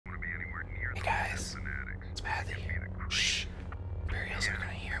Spathi. Shh. Imperials are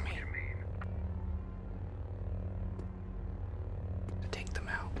gonna hear me. To take them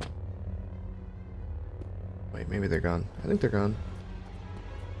out. Wait, maybe they're gone. I think they're gone.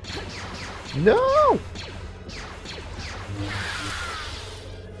 No!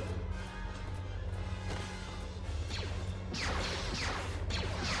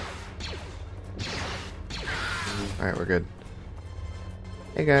 Alright, we're good.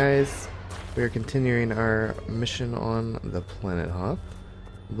 Hey guys! We are continuing our mission on the planet Hoth.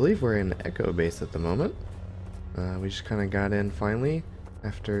 I believe we're in Echo Base at the moment. We just kind of got in finally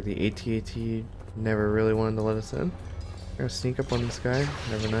after the AT-AT never really wanted to let us in. We're gonna sneak up on this guy,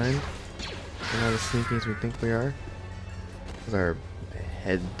 never mind. We're not as sneaky as we think we are. Because our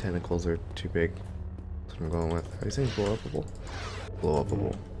head tentacles are too big. That's what I'm going with. Are these things blow-upable?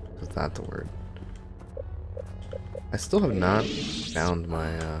 Blow-upable. Because that's a word. I still have not found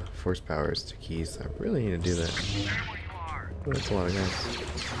my force powers to keys. I really need to do that. Oh, that's a lot of guys.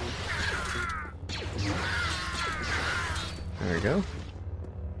 There we go.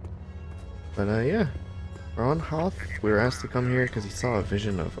 But yeah, we're on Hoth. We were asked to come here because he saw a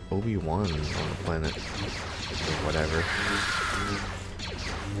vision of Obi-Wan on the planet. Or whatever.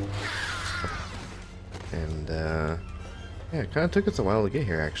 And yeah, it kind of took us a while to get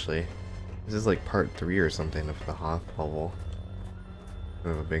here actually. This is like part 3 or something of the Hoth level.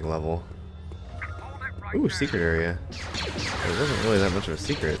 We have a big level. Ooh, secret area. It wasn't really that much of a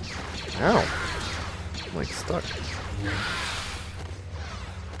secret. Ow! I'm like stuck.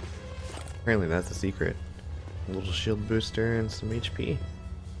 Apparently that's a secret. A little shield booster and some HP.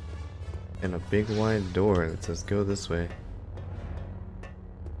 And a big wide door that says go this way.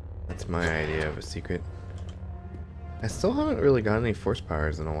 That's my idea of a secret. I still haven't really got any force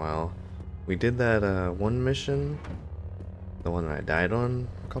powers in a while. We did that one mission, the one that I died on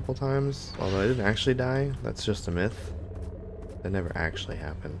a couple times, although I didn't actually die. That's just a myth. That never actually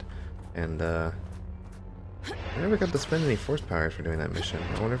happened. And I never got to spend any force powers for doing that mission.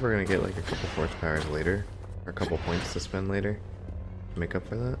 I wonder if we're gonna get like a couple force powers later, or a couple points to spend later to make up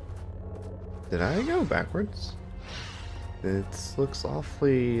for that. Did I go backwards? It looks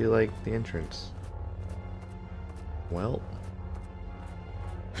awfully like the entrance. Well,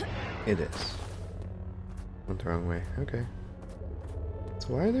 it is. Went the wrong way. Okay. So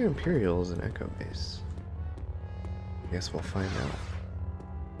why are there Imperials in Echo Base? I guess we'll find out.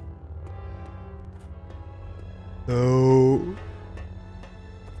 So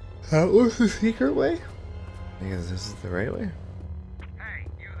that was the secret way? I guess this is the right way. Hey,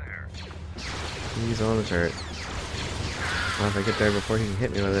 you there. He's on the turret. Well, if I get there before he can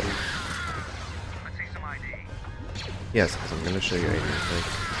hit me with it. Let's see some ID. Yes, because I'm gonna show you right now.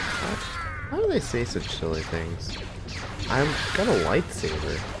 How do they say such silly things? I've got a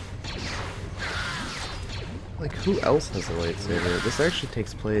lightsaber. Like, who else has a lightsaber? This actually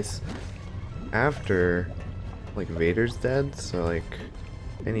takes place after, like, Vader's dead, so, like,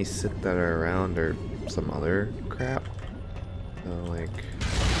 any Sith that are around are some other crap. So, like...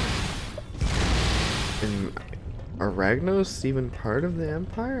 Are Ragnos even part of the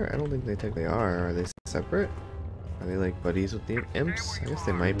Empire? I don't think they technically are. Are they separate? Are they like buddies with the imps? I guess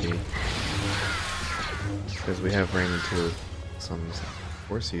they might be. Because we have ran into some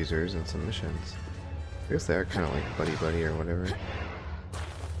force users in some missions. I guess they are kind of like buddy-buddy or whatever.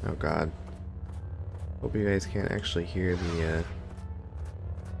 Oh god. Hope you guys can't actually hear the,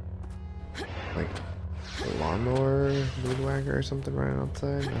 like, the lawnmower weed whacker or something right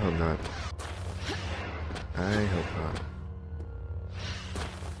outside? I hope not. I hope not.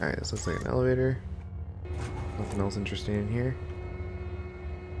 Alright, this looks like an elevator. Nothing else interesting in here.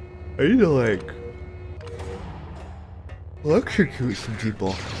 I need to, like, electrocute some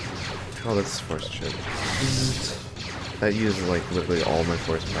people. Oh, that's force chip. That uses, like, literally all my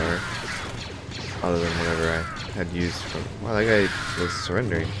force power. Other than whatever I had used from... Wow, that guy was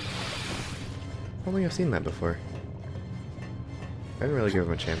surrendering. I don't think I've seen that before. I didn't really give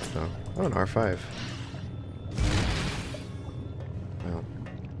him a chance, though. Oh, an R5. Well,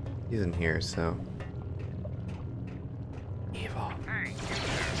 he's in here, so... Evil.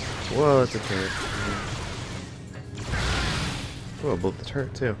 Whoa, that's a turret. Whoa, blew up the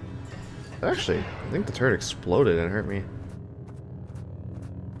turret too. Actually, I think the turret exploded and hurt me.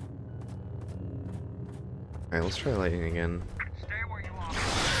 Alright, let's try lightning again.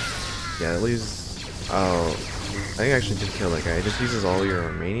 Yeah, it leaves... Oh, I think I actually did kill that guy. It just uses all your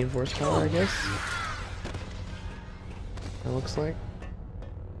remaining force power, I guess? That looks like.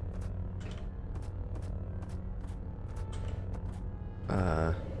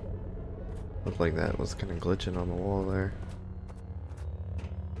 Looked like that was kind of glitching on the wall there.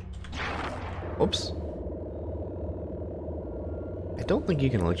 Oops. don't think you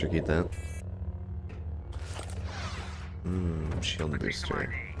can electrocute that. Shield Let's see some booster. ID.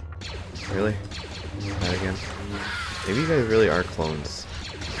 Really? That again? Maybe you guys really are clones.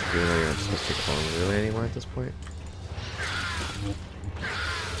 Even though you're not supposed to be clones really anymore at this point.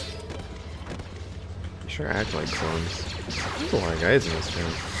 You sure act like clones. There's a lot of guys in this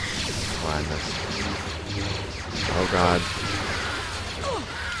room. Oh, I missed. Oh god.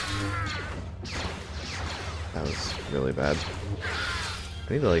 That was really bad.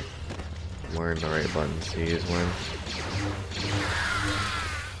 I need to like learn the right buttons to use when.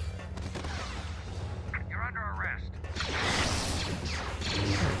 You're under arrest. I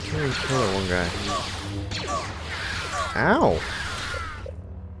can't even kill that one guy. Ow!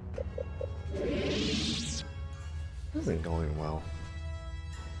 This isn't going well.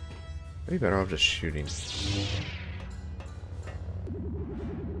 Maybe better off just shooting.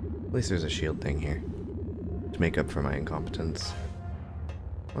 At least there's a shield thing here to make up for my incompetence.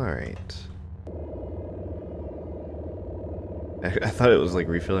 Alright. I thought it was like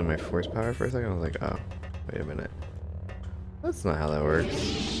refilling my force power for a second. I was like, oh, wait a minute. That's not how that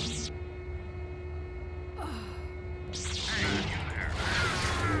works.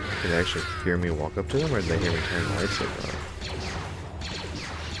 Did they actually hear me walk up to them, or did they hear me turn the lightsaber on?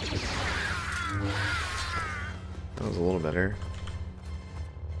 That was a little better.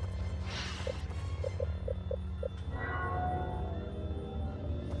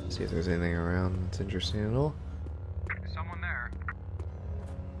 See if there's anything around that's interesting at all. Someone there.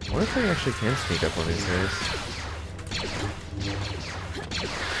 What if I actually can sneak up on these guys?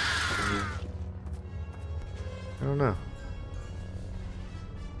 I don't know.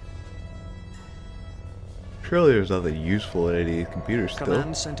 Surely there's nothing useful in any of these computers still.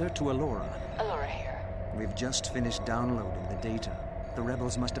 Command center to Alora. Alora here. We've just finished downloading the data. The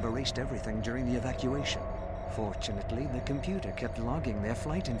rebels must have erased everything during the evacuation. Fortunately, the computer kept logging their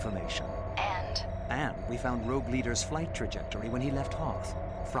flight information. And we found Rogue Leader's flight trajectory when he left Hoth.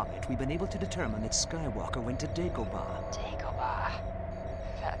 From it, we've been able to determine that Skywalker went to Dagobah. Dagobah.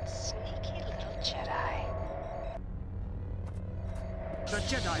 That sneaky little Jedi. The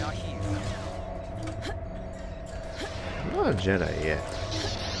Jedi are here. I'm not a Jedi yet.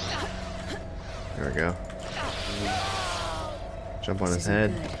 There we go. Jump on his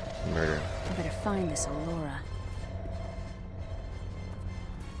head. Good. Murder him. I better find this Alora.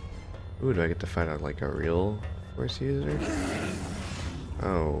 Ooh, do I get to fight out like a real force user?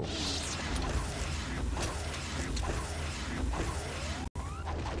 Oh.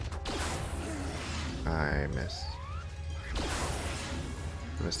 I missed.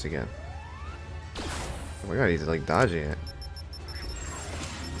 Missed again. Oh my god, he's like dodging it.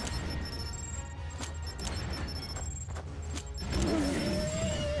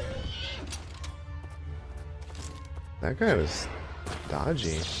 That guy was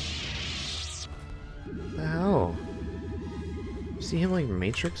dodgy. What the hell? You see him like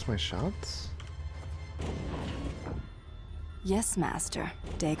matrix my shots? Yes, Master.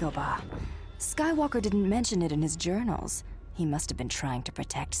 Dagobah. Skywalker didn't mention it in his journals. He must have been trying to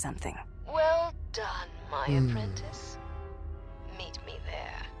protect something. Well done, my apprentice. Meet me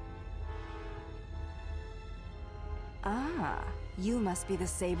there. Ah, you must be the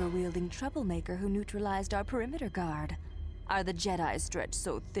saber-wielding troublemaker who neutralized our perimeter guard. Are the Jedi stretched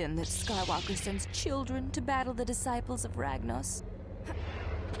so thin that Skywalker sends children to battle the disciples of Ragnos?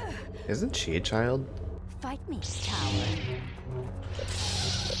 Isn't she a child? Fight me, coward.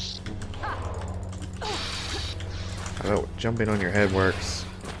 I know jumping on your head works.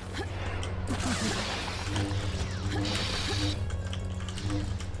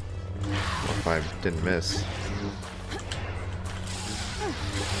 What if I didn't miss?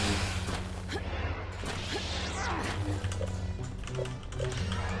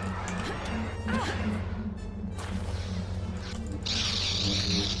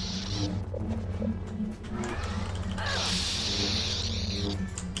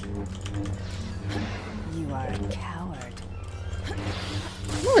 You are a coward.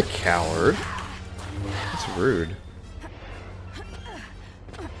 I'm not a coward. That's rude.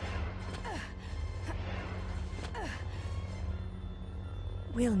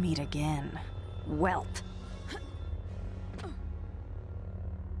 We'll meet again, whelp.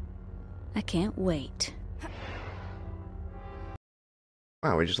 I can't wait.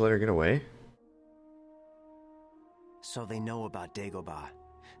 Wow, we just let her get away? So they know about Dagobah.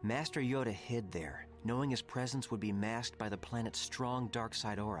 Master Yoda hid there, knowing his presence would be masked by the planet's strong dark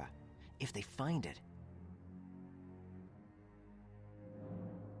side aura. If they find it...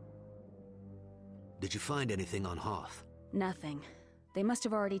 Did you find anything on Hoth? Nothing. They must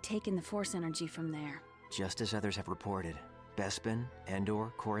have already taken the Force energy from there. Just as others have reported. Bespin,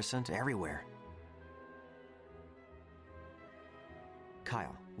 Endor, Coruscant, everywhere.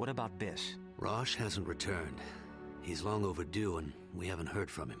 Kyle, what about Biss? Rosh hasn't returned. He's long overdue and we haven't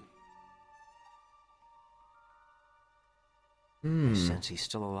heard from him. I sense he's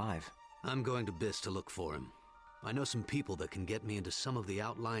still alive. I'm going to Biss to look for him. I know some people that can get me into some of the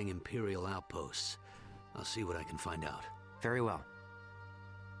outlying Imperial outposts. I'll see what I can find out. Very well.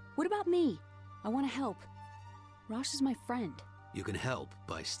 What about me? I want to help. Rosh is my friend. You can help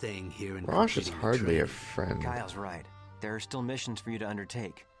by staying here and Rosh is completing the hardly a training. friend. Kyle's right. There are still missions for you to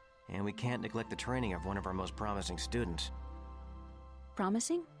undertake, and we can't neglect the training of one of our most promising students.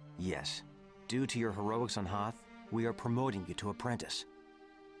 Promising? Yes. Due to your heroics on Hoth, we are promoting you to apprentice.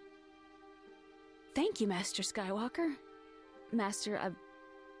 Thank you, Master Skywalker. Master,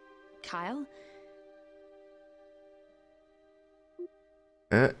 Kyle?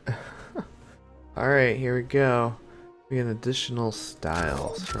 Alright, here we go. We get an additional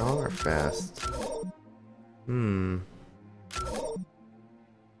style. Strong or fast?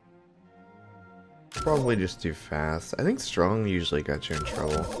 Probably just do fast. I think strong usually got you in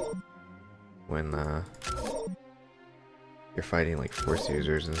trouble when you're fighting like force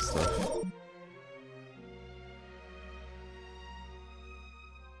users and stuff.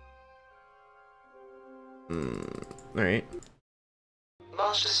 Alright.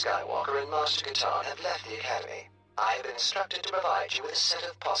 Master Skywalker and Master Katarn have left the Academy. I have been instructed to provide you with a set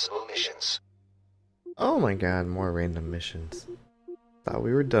of possible missions. Oh my god, more random missions. Thought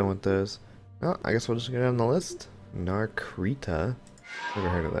we were done with those. Well, I guess we'll just go down the list. Narkrita. Never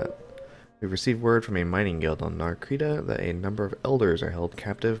heard of that. We've received word from a mining guild on Narkrita that a number of elders are held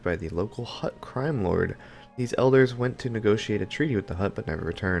captive by the local Hutt crime lord. These elders went to negotiate a treaty with the Hutt but never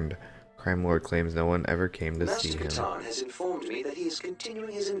returned. Crime lord claims no one ever came to see him. Master Katarn has informed me that he is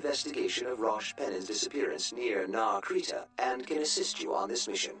continuing his investigation of Rosh Pennon's disappearance near Narkrita and can assist you on this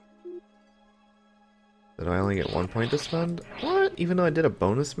mission. Did I only get 1 point to spend? What? Even though I did a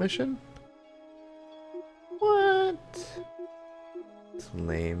bonus mission? What? It's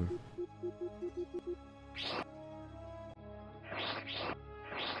lame.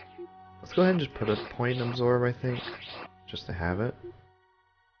 Let's go ahead and just put a point absorb, I think. Just to have it.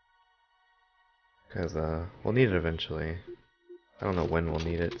 Because, we'll need it eventually. I don't know when we'll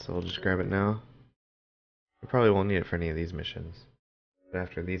need it, so we'll just grab it now. We probably won't need it for any of these missions. But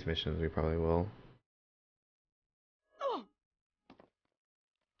after these missions, we probably will.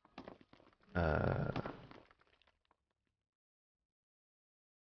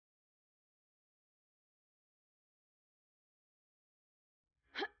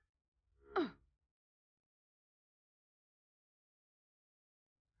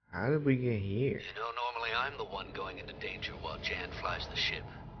 How did we get here? You know, normally I'm the one going into danger while Jan flies the ship.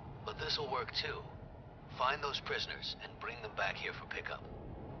 But this'll work too. Find those prisoners and bring them back here for pickup.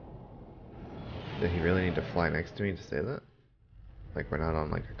 Did he really need to fly next to me to say that? Like we're not on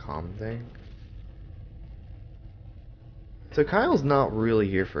like a comm thing? So Kyle's not really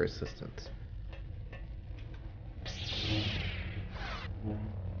here for assistance.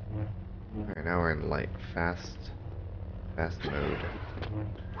 Alright, now we're in light, fast mode.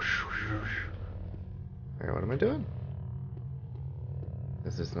 Alright, what am I doing?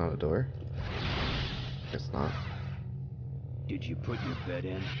 Is this not a door? Guess not. Did you put your bed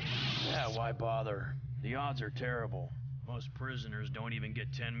in? Yeah, why bother? The odds are terrible. Most prisoners don't even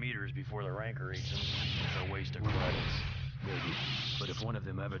get 10 meters before the rancor eats them. It's a waste of credits. Maybe. But if one of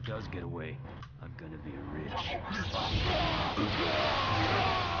them ever does get away, I'm gonna be rich.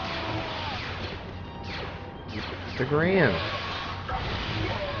 The Grand.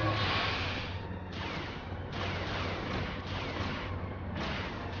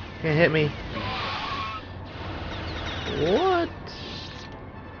 Can't hit me. What?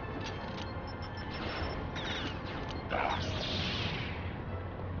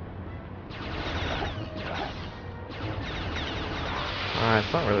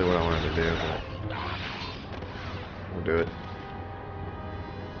 It's not really what I wanted to do, but we'll do it.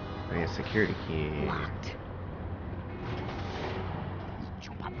 I need a security key.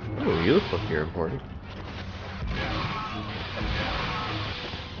 Oh, you look like you're important.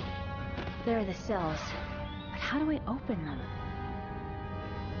 There are the cells. But how do I open them?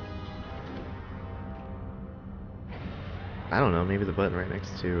 I don't know, maybe the button right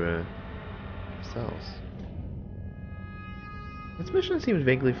next to cells. This mission seems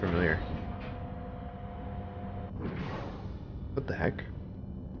vaguely familiar. What the heck?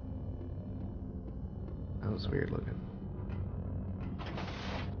 That was weird looking.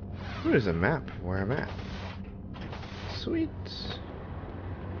 Ooh, there's a map of where I'm at. Sweet.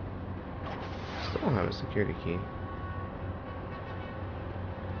 Still don't have a security key.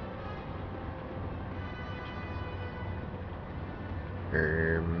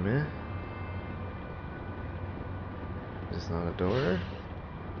 Is this not a door?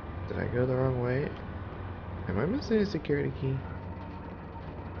 Did I go the wrong way? Am I missing a security key?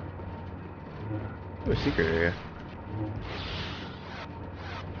 Oh, a secret area.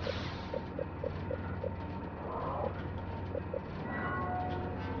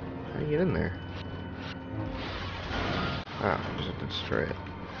 How do you get in there? Ah, I just have to destroy it.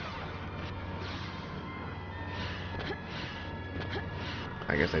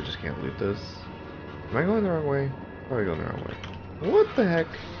 I guess I just can't loot this. Am I going the wrong way? Probably going the wrong way. What the heck?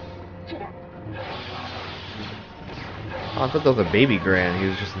 Oh, I thought that was a baby Gran. He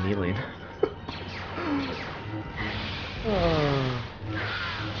was just kneeling.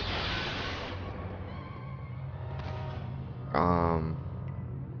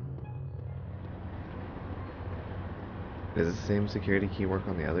 Does the same security key work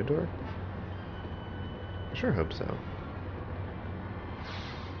on the other door? I sure hope so.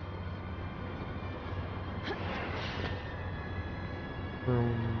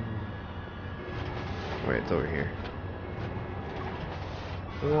 Wait, it's over here.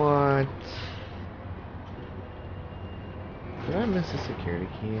 What? Did I miss a security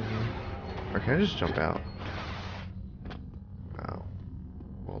key in here? Or can I just jump out? Oh.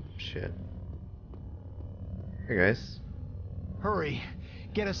 Well, shit. Hey guys. Hurry!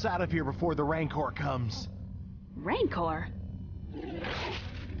 Get us out of here before the Rancor comes. Rancor?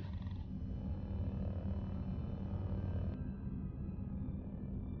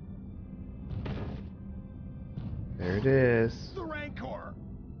 There it is. The Rancor!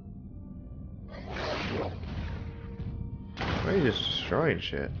 Why are you just destroying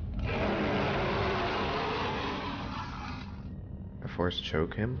shit? I force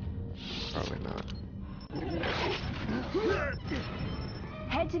choke him? Probably not.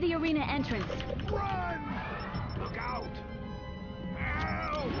 Head to the arena entrance. Run! Look out!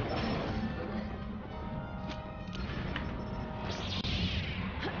 Ow!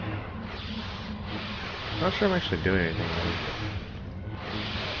 Not sure I'm actually doing anything though.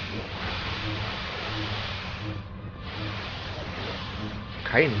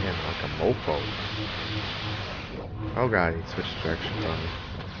 Kiting him like a mofo. Oh god, he switched directions on me.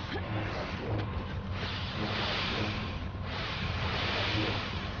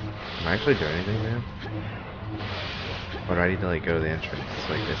 Am I actually doing anything, man? Or do I need to like go to the entrance,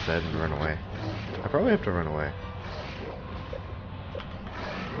 like I said, and run away? I probably have to run away.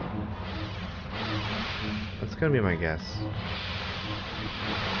 That's gonna be my guess.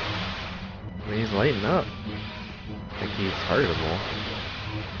 I mean, he's lighting up. Like he's targetable.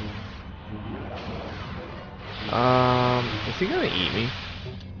 Is he gonna eat me?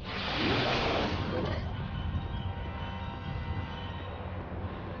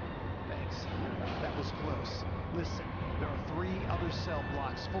 Thanks. That was close. Listen, there are 3 other cell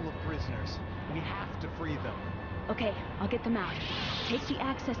blocks full of prisoners. We have to free them. Okay, I'll get them out. Take the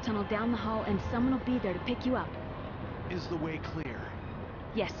access tunnel down the hall and someone will be there to pick you up. Is the way clear?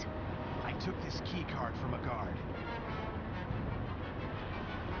 Yes. I took this key card from a guard.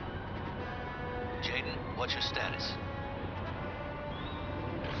 Jaden, what's your status?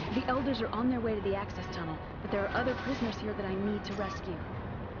 The elders are on their way to the access tunnel, but there are other prisoners here that I need to rescue.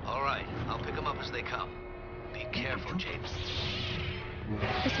 Alright, I'll pick them up as they come. Be careful, Jaden.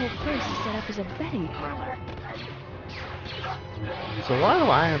 This whole place is set up as a betting parlor. So why do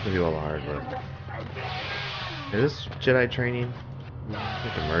I have to do all the hard work? Is this Jedi training? You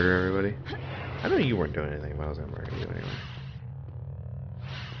have to murder everybody? I know you weren't doing anything, but I was gonna murder you anyway.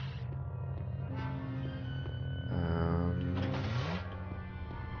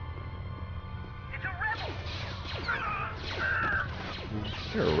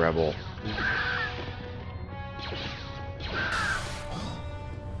 You're a rebel.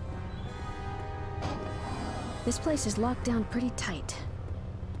 This place is locked down pretty tight.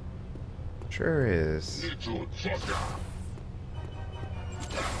 Sure is.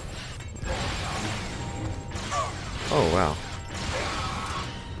 Oh wow.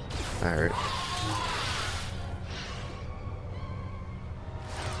 That hurt.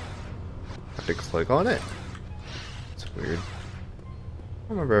 I have to click on it. It's weird. I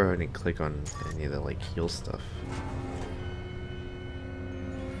don't remember having to click on any of the like heal stuff.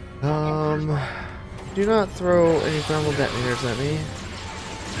 Do not throw any thermal detonators at me.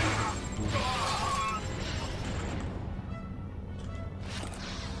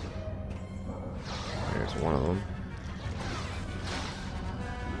 There's one of them.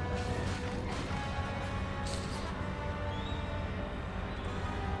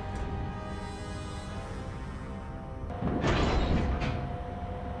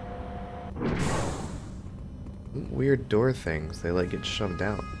 weird door things. They like get shoved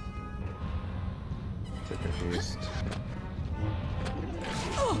out. So confused.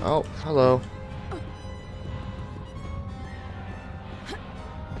 Oh, hello.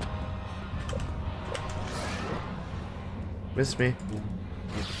 Missed me.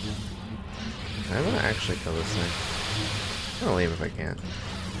 I'm gonna actually kill this thing. I'll leave if I can.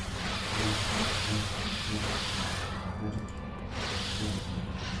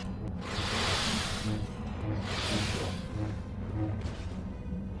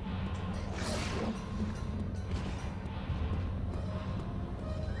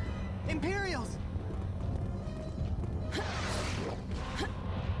 Imperials!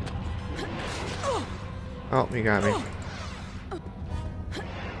 Oh, he got me.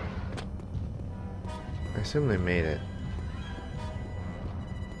 I assume they made it.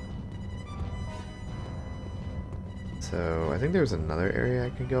 So, I think there's another area I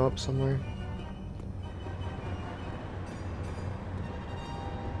could go up somewhere.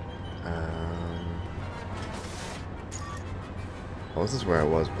 Well, this is where I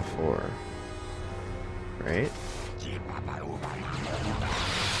was before. Right?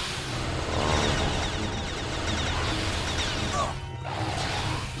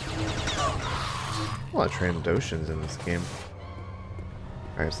 A lot of Trandoshans in this game.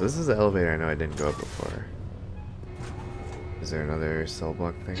 Alright, so this is the elevator I know I didn't go up before. Is there another cell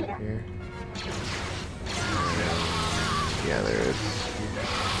block thing here? Yeah, there is.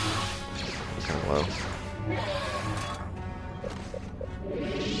 Kind of low.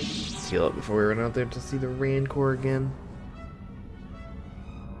 Let's heal up before we run out there to see the Rancor again.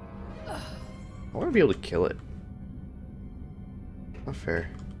 I want to be able to kill it. Not fair.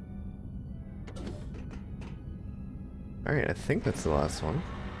 Alright, I think that's the last one.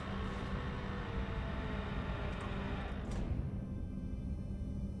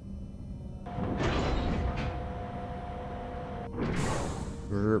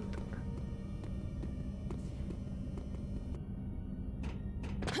 Burp.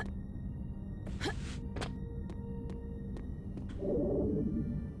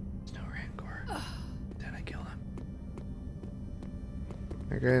 No Rancor. Did I kill him?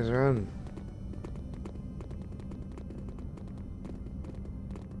 That guy's run.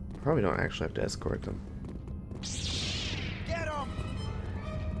 Probably don't actually have to escort them. Get him!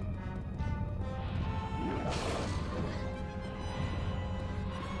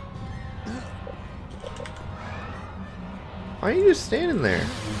 Why are you just standing there?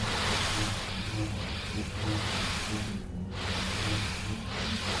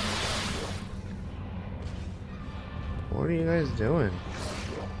 What are you guys doing?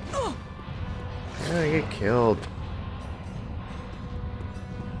 How did I get killed?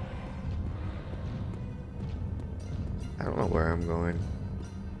 I don't know where I'm going.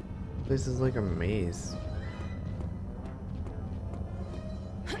 This is like a maze.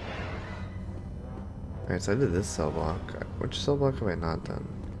 Alright, so I did this cell block. Which cell block have I not done?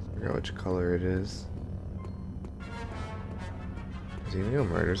 I forgot which color it is. Is he gonna go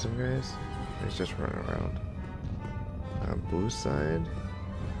murder some guys? Or he's just running around. Blue side.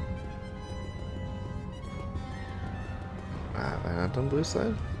 Have I not done blue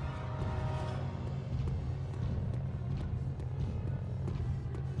side?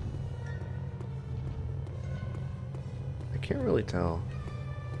 I can't really tell.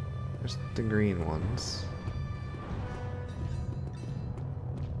 There's the green ones.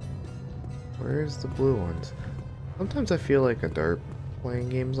 Where's the blue ones? Sometimes I feel like a derp playing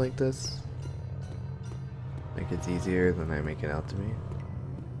games like this. Like it's easier than I make it out to be.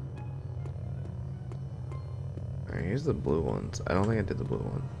 Alright, here's the blue ones. I don't think I did the blue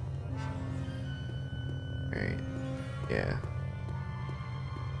one. Alright. Yeah.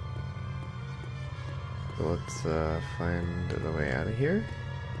 So let's find the way out of here.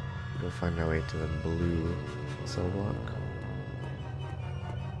 Go find our way to the blue cell block.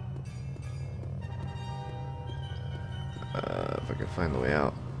 If I can find the way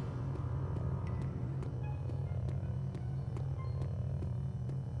out.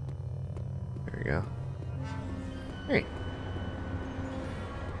 There we go. Alright.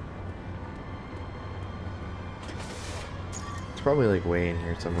 It's probably like way in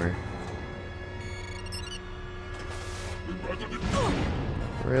here somewhere.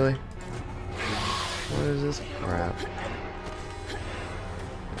 Really? What is this crap?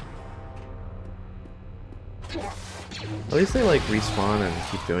 At least they like respawn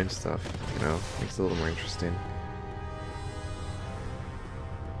and keep doing stuff, you know? Makes it a little more interesting.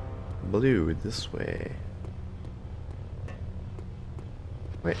 Blue, this way.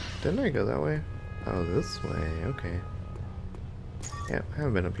 Wait, didn't I go that way? Oh, this way, okay. Yeah, I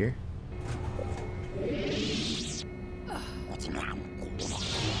haven't been up here.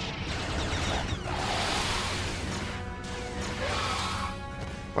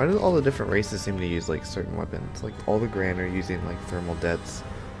 Why do all the different races seem to use like certain weapons? Like all the Gran are using like thermal jets.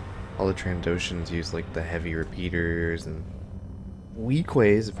 All the Trandoshans use like the heavy repeaters, and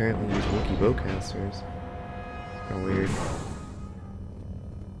Weequays apparently use Wookiee bowcasters. Kinda weird.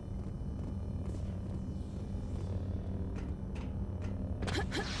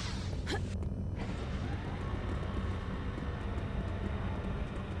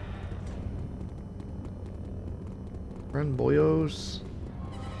 Run, boyos.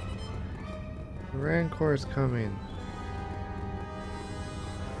 The Rancor is coming.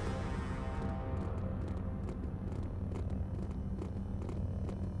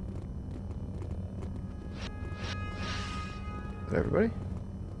 Is that everybody?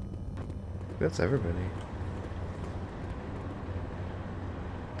 That's everybody.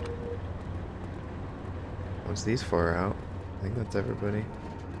 Once these four are out, I think that's everybody.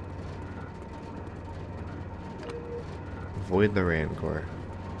 Avoid the Rancor.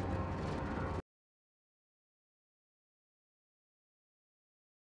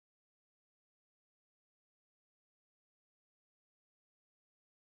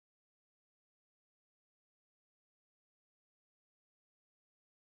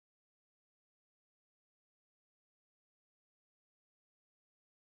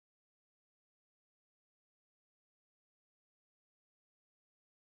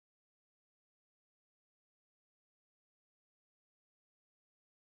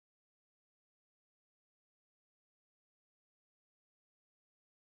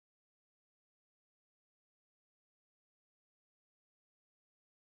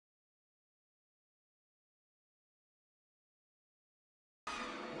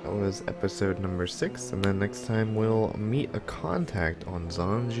 That was episode number 6, and then next time we'll meet a contact on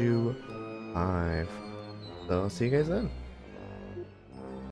Zanju 5. So I'll see you guys then.